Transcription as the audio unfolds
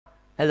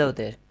Hello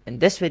there. In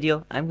this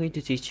video, I'm going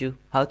to teach you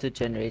how to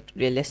generate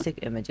realistic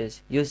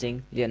images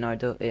using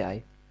Leonardo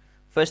AI.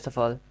 First of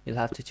all, you'll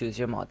have to choose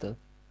your model.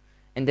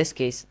 In this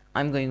case,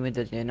 I'm going with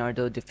the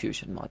Leonardo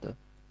diffusion model.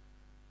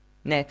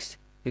 Next,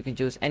 you can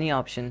choose any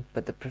option,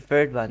 but the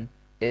preferred one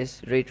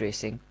is ray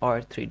tracing or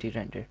 3D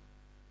render.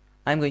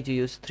 I'm going to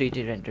use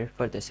 3D render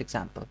for this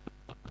example.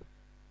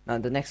 Now,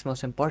 the next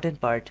most important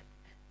part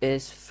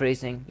is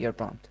phrasing your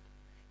prompt.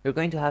 You're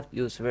going to have to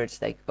use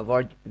words like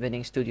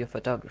award-winning studio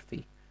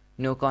photography,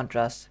 no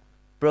contrast,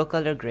 pro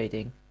color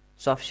grading,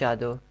 soft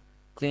shadow,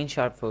 clean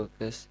sharp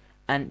focus,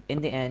 and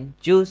in the end,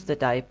 choose the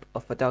type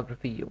of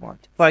photography you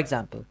want. For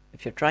example,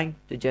 if you're trying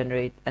to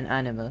generate an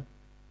animal,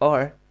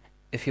 or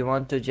if you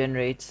want to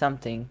generate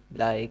something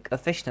like a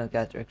fictional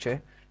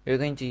character, you're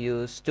going to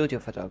use studio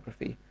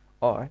photography.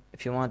 Or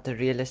if you want a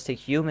realistic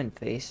human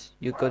face,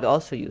 you could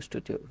also use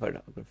studio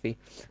photography.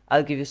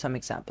 I'll give you some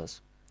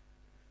examples.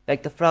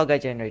 Like the frog I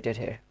generated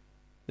here.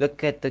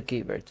 Look at the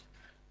keywords.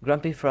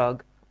 Grumpy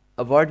frog,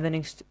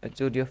 award-winning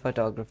studio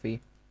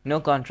photography, no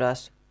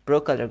contrast,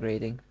 pro color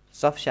grading,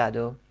 soft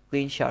shadow,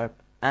 clean sharp,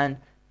 and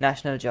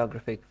National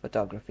Geographic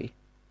photography.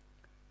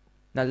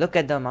 Now look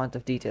at the amount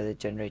of detail it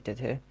generated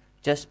here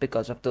just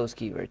because of those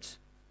keywords.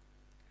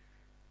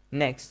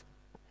 Next,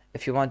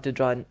 if you want to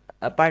draw an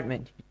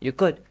apartment, you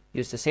could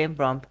use the same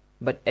prompt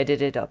but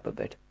edit it up a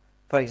bit.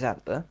 For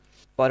example,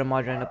 for a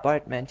modern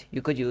apartment,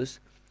 you could use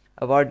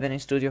award-winning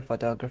studio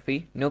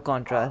photography, no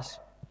contrast,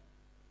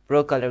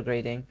 pro color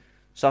grading,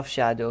 soft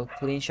shadow,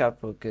 clean sharp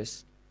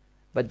focus.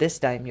 But this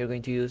time you're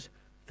going to use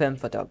film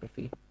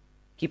photography.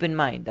 Keep in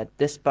mind that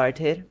this part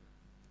here,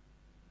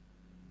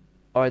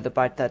 or the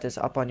part that is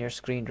up on your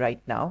screen right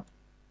now,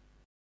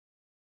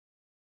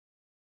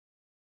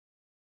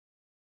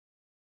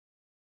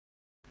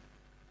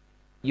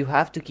 you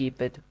have to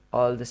keep it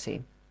all the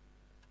same.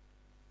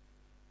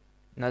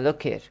 Now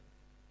look here.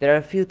 There are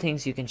a few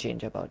things you can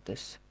change about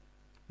this.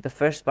 The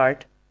first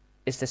part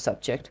is the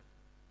subject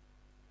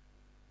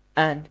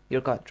and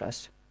your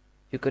contrast.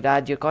 You could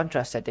add your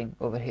contrast setting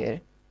over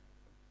here.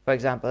 For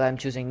example, I'm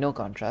choosing no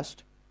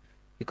contrast.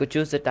 You could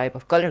choose the type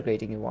of color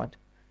grading you want.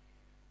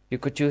 You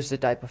could choose the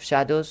type of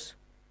shadows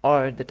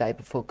or the type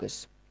of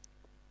focus.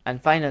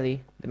 And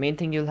finally, the main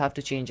thing you'll have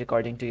to change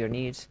according to your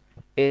needs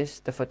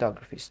is the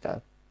photography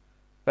style.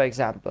 For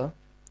example,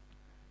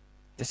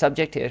 the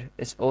subject here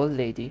is old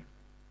lady.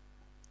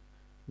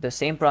 The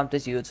same prompt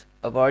is used,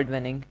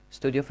 award-winning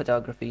studio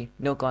photography,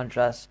 no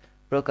contrast,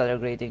 pro color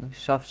grading,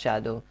 soft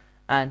shadow,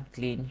 and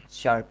clean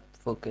sharp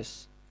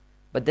focus.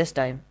 But this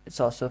time, it's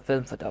also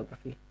film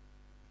photography.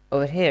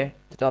 Over here,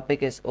 the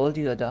topic is Old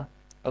Yoda,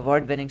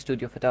 award-winning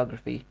studio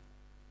photography,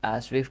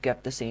 as we've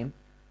kept the same,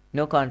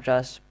 no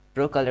contrast,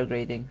 pro color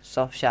grading,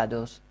 soft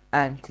shadows,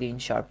 and clean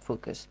sharp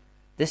focus.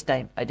 This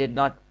time, I did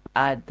not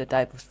add the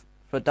type of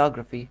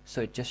photography,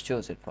 so it just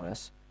shows it for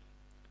us.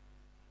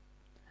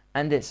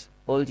 And this,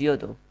 Old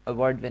Yoda,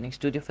 award-winning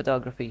studio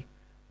photography,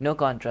 no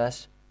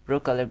contrast, pro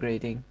color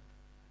grading,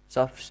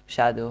 soft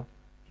shadow,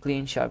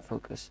 clean sharp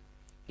focus.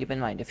 Keep in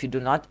mind, if you do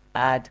not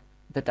add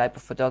the type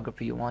of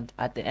photography you want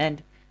at the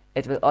end,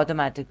 it will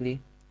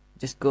automatically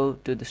just go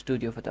to the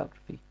studio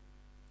photography.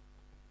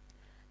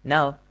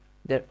 Now,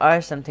 there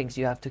are some things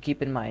you have to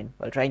keep in mind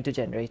while trying to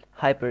generate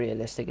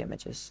hyper-realistic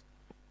images.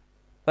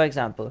 For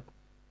example,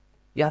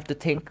 you have to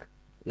think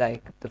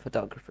like the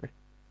photographer.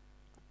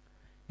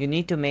 You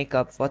need to make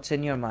up what's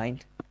in your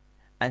mind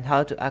and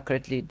how to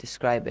accurately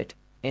describe it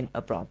in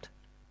a prompt.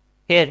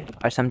 Here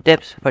are some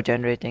tips for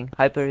generating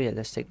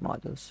hyper-realistic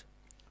models.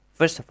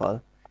 First of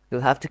all,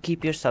 you'll have to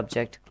keep your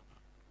subject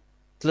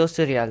close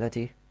to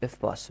reality if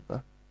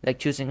possible, like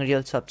choosing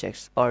real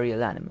subjects or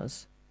real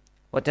animals,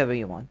 whatever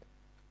you want.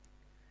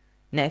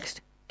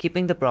 Next,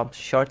 keeping the prompt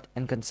short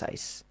and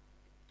concise.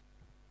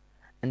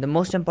 And the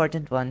most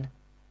important one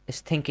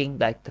is thinking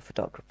like the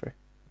photographer.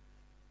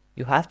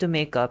 You have to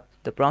make up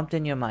the prompt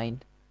in your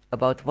mind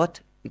about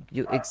what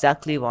you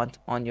exactly want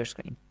on your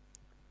screen.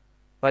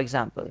 For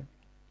example,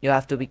 you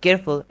have to be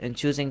careful in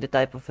choosing the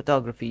type of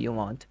photography you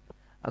want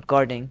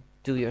according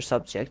to your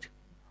subject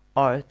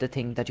or the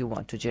thing that you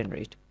want to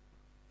generate.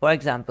 For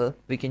example,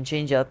 we can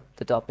change up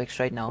the topics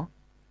right now.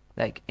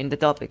 Like in the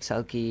topics,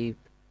 I'll keep,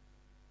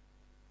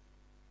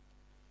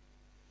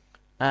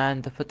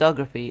 and the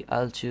photography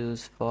I'll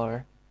choose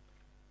for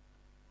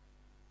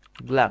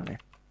glamour.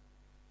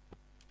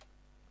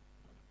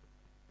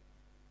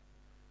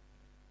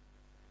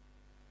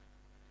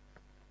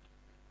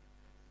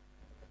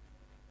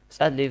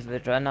 Sadly,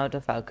 we've run out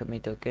of alchemy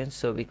tokens,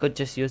 so we could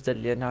just use the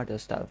Leonardo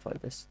style for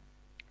this.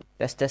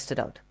 Let's test it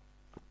out.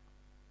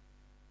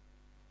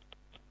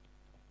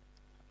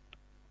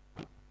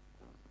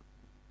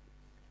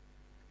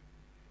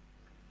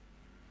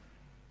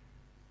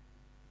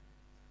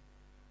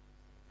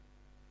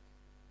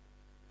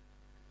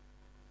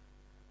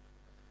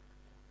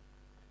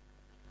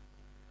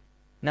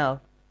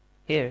 Now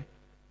here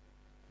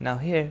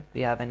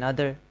we have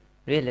another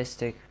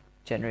realistic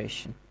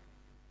generation.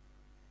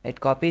 It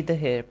copied the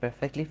hair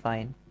perfectly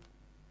fine.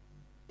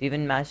 It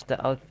even matched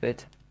the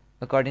outfit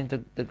according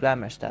to the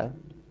glamour style.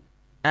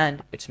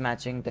 and it's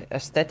matching the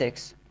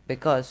aesthetics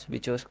because we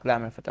chose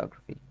glamour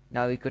photography.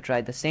 Now we could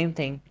try the same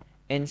thing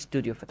in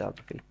studio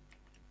photography.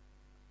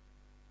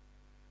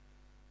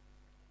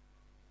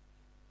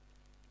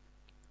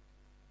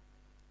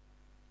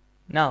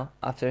 Now,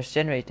 after it's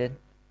generated,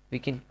 we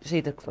can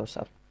see the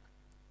close-up.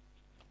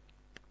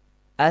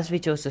 As we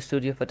chose the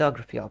studio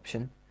photography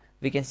option,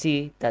 we can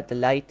see that the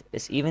light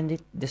is evenly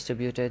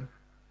distributed,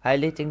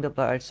 highlighting the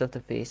parts of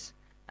the face,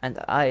 and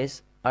the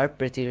eyes are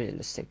pretty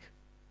realistic.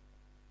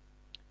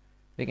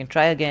 We can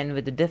try again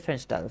with a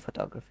different style of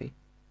photography.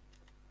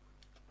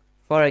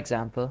 For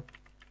example,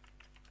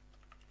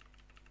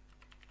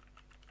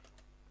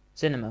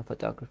 cinema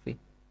photography.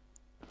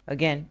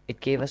 Again, it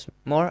gave us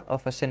more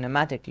of a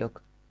cinematic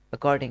look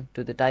according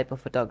to the type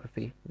of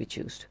photography we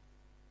choose.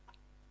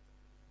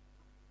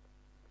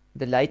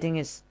 The lighting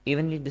is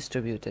evenly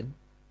distributed,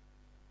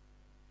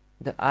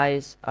 the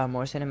eyes are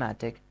more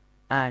cinematic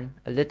and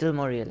a little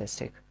more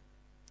realistic.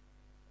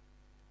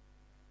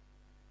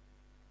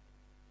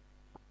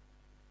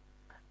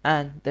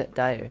 And the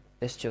attire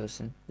is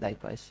chosen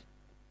likewise.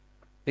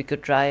 We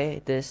could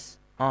try this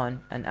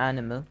on an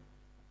animal.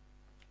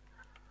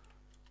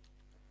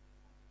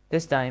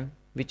 This time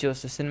we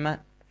chose the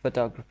cinema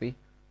photography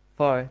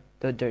for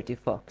the dirty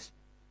fox.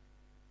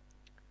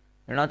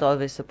 We're not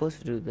always supposed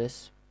to do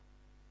this,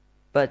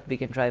 but we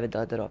can try with the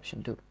other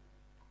option too.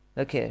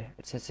 Look here,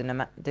 it's a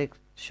cinematic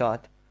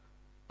shot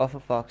of a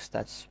fox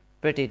that's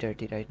pretty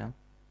dirty right now.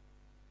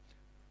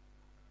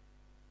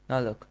 Now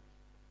look,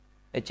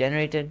 it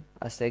generated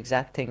us the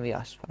exact thing we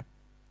asked for.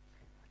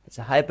 It's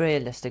a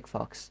hyper-realistic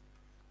fox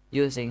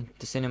using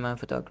the cinema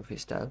photography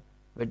style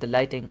where the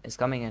lighting is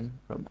coming in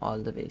from all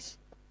the ways.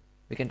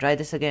 We can try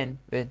this again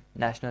with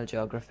National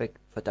Geographic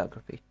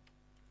photography.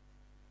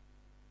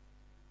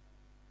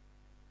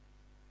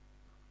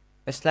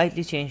 It's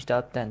slightly changed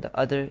up than the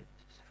other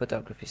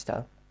photography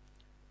style.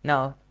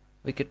 Now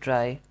we could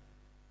try.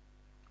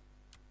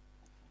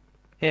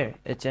 Here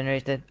it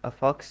generated a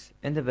fox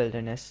in the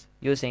wilderness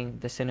using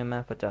the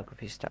cinema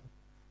photography style.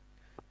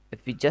 If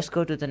we just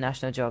go to the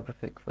National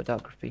Geographic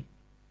photography,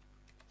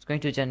 it's going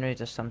to generate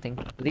us something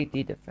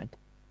completely different.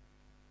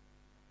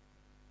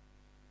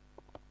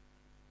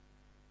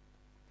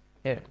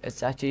 Here,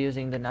 it's actually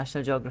using the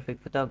National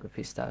Geographic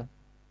photography style,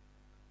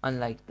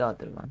 unlike the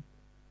other one,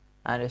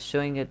 and is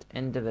showing it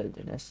in the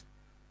wilderness,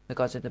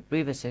 because in the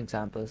previous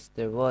examples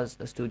there was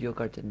a studio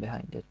curtain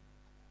behind it.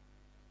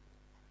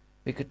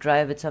 We could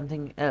try with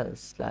something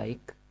else,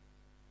 like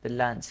the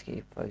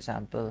landscape, for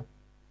example.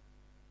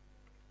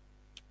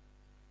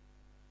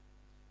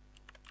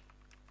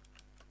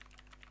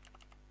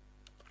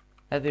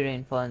 Heavy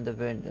rainfall in the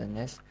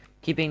wilderness,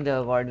 keeping the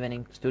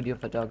award-winning studio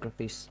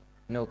photography's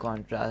no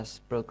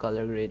contrast, pro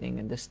color grading,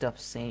 and the stuff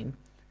same,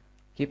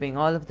 keeping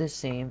all of this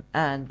same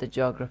and the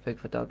geographic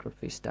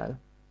photography style.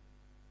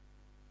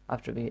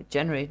 After we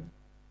generate,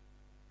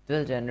 it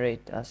will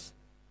generate us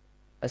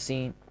a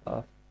scene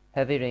of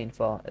heavy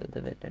rainfall in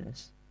the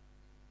wilderness.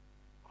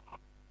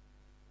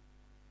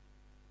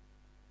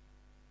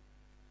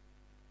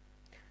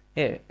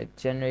 Here, it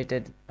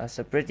generated us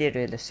a pretty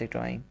realistic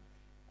drawing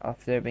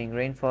of there being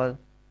rainfall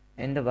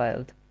in the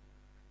wild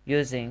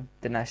using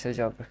the National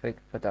Geographic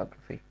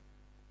photography.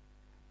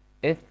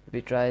 If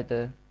we try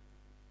the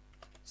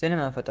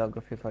cinema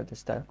photography for this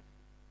style,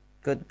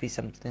 could be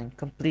something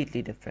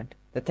completely different.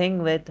 The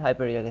thing with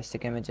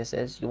hyper-realistic images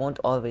is you won't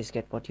always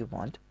get what you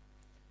want.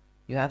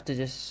 You have to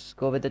just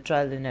go with the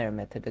trial and error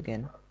method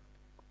again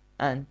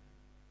and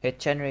hit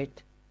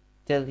generate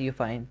till you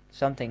find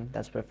something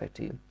that's perfect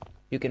to you.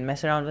 You can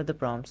mess around with the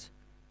prompts.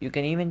 You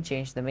can even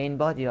change the main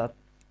body up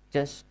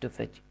just to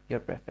fit your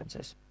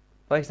preferences.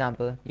 For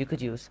example, you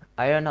could use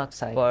iron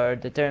oxide for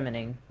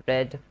determining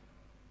red,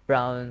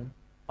 brown,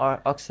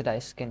 or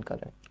oxidized skin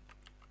color.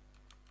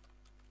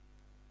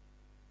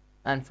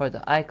 And for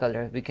the eye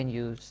color, we can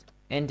use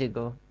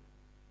indigo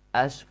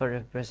as for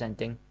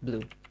representing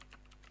blue.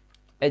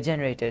 It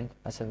generated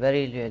us a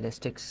very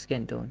realistic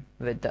skin tone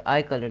with the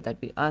eye color that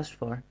we asked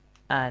for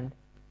and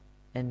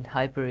in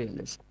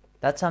hyper-realism.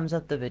 That sums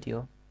up the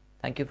video.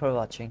 Thank you for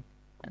watching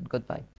and goodbye.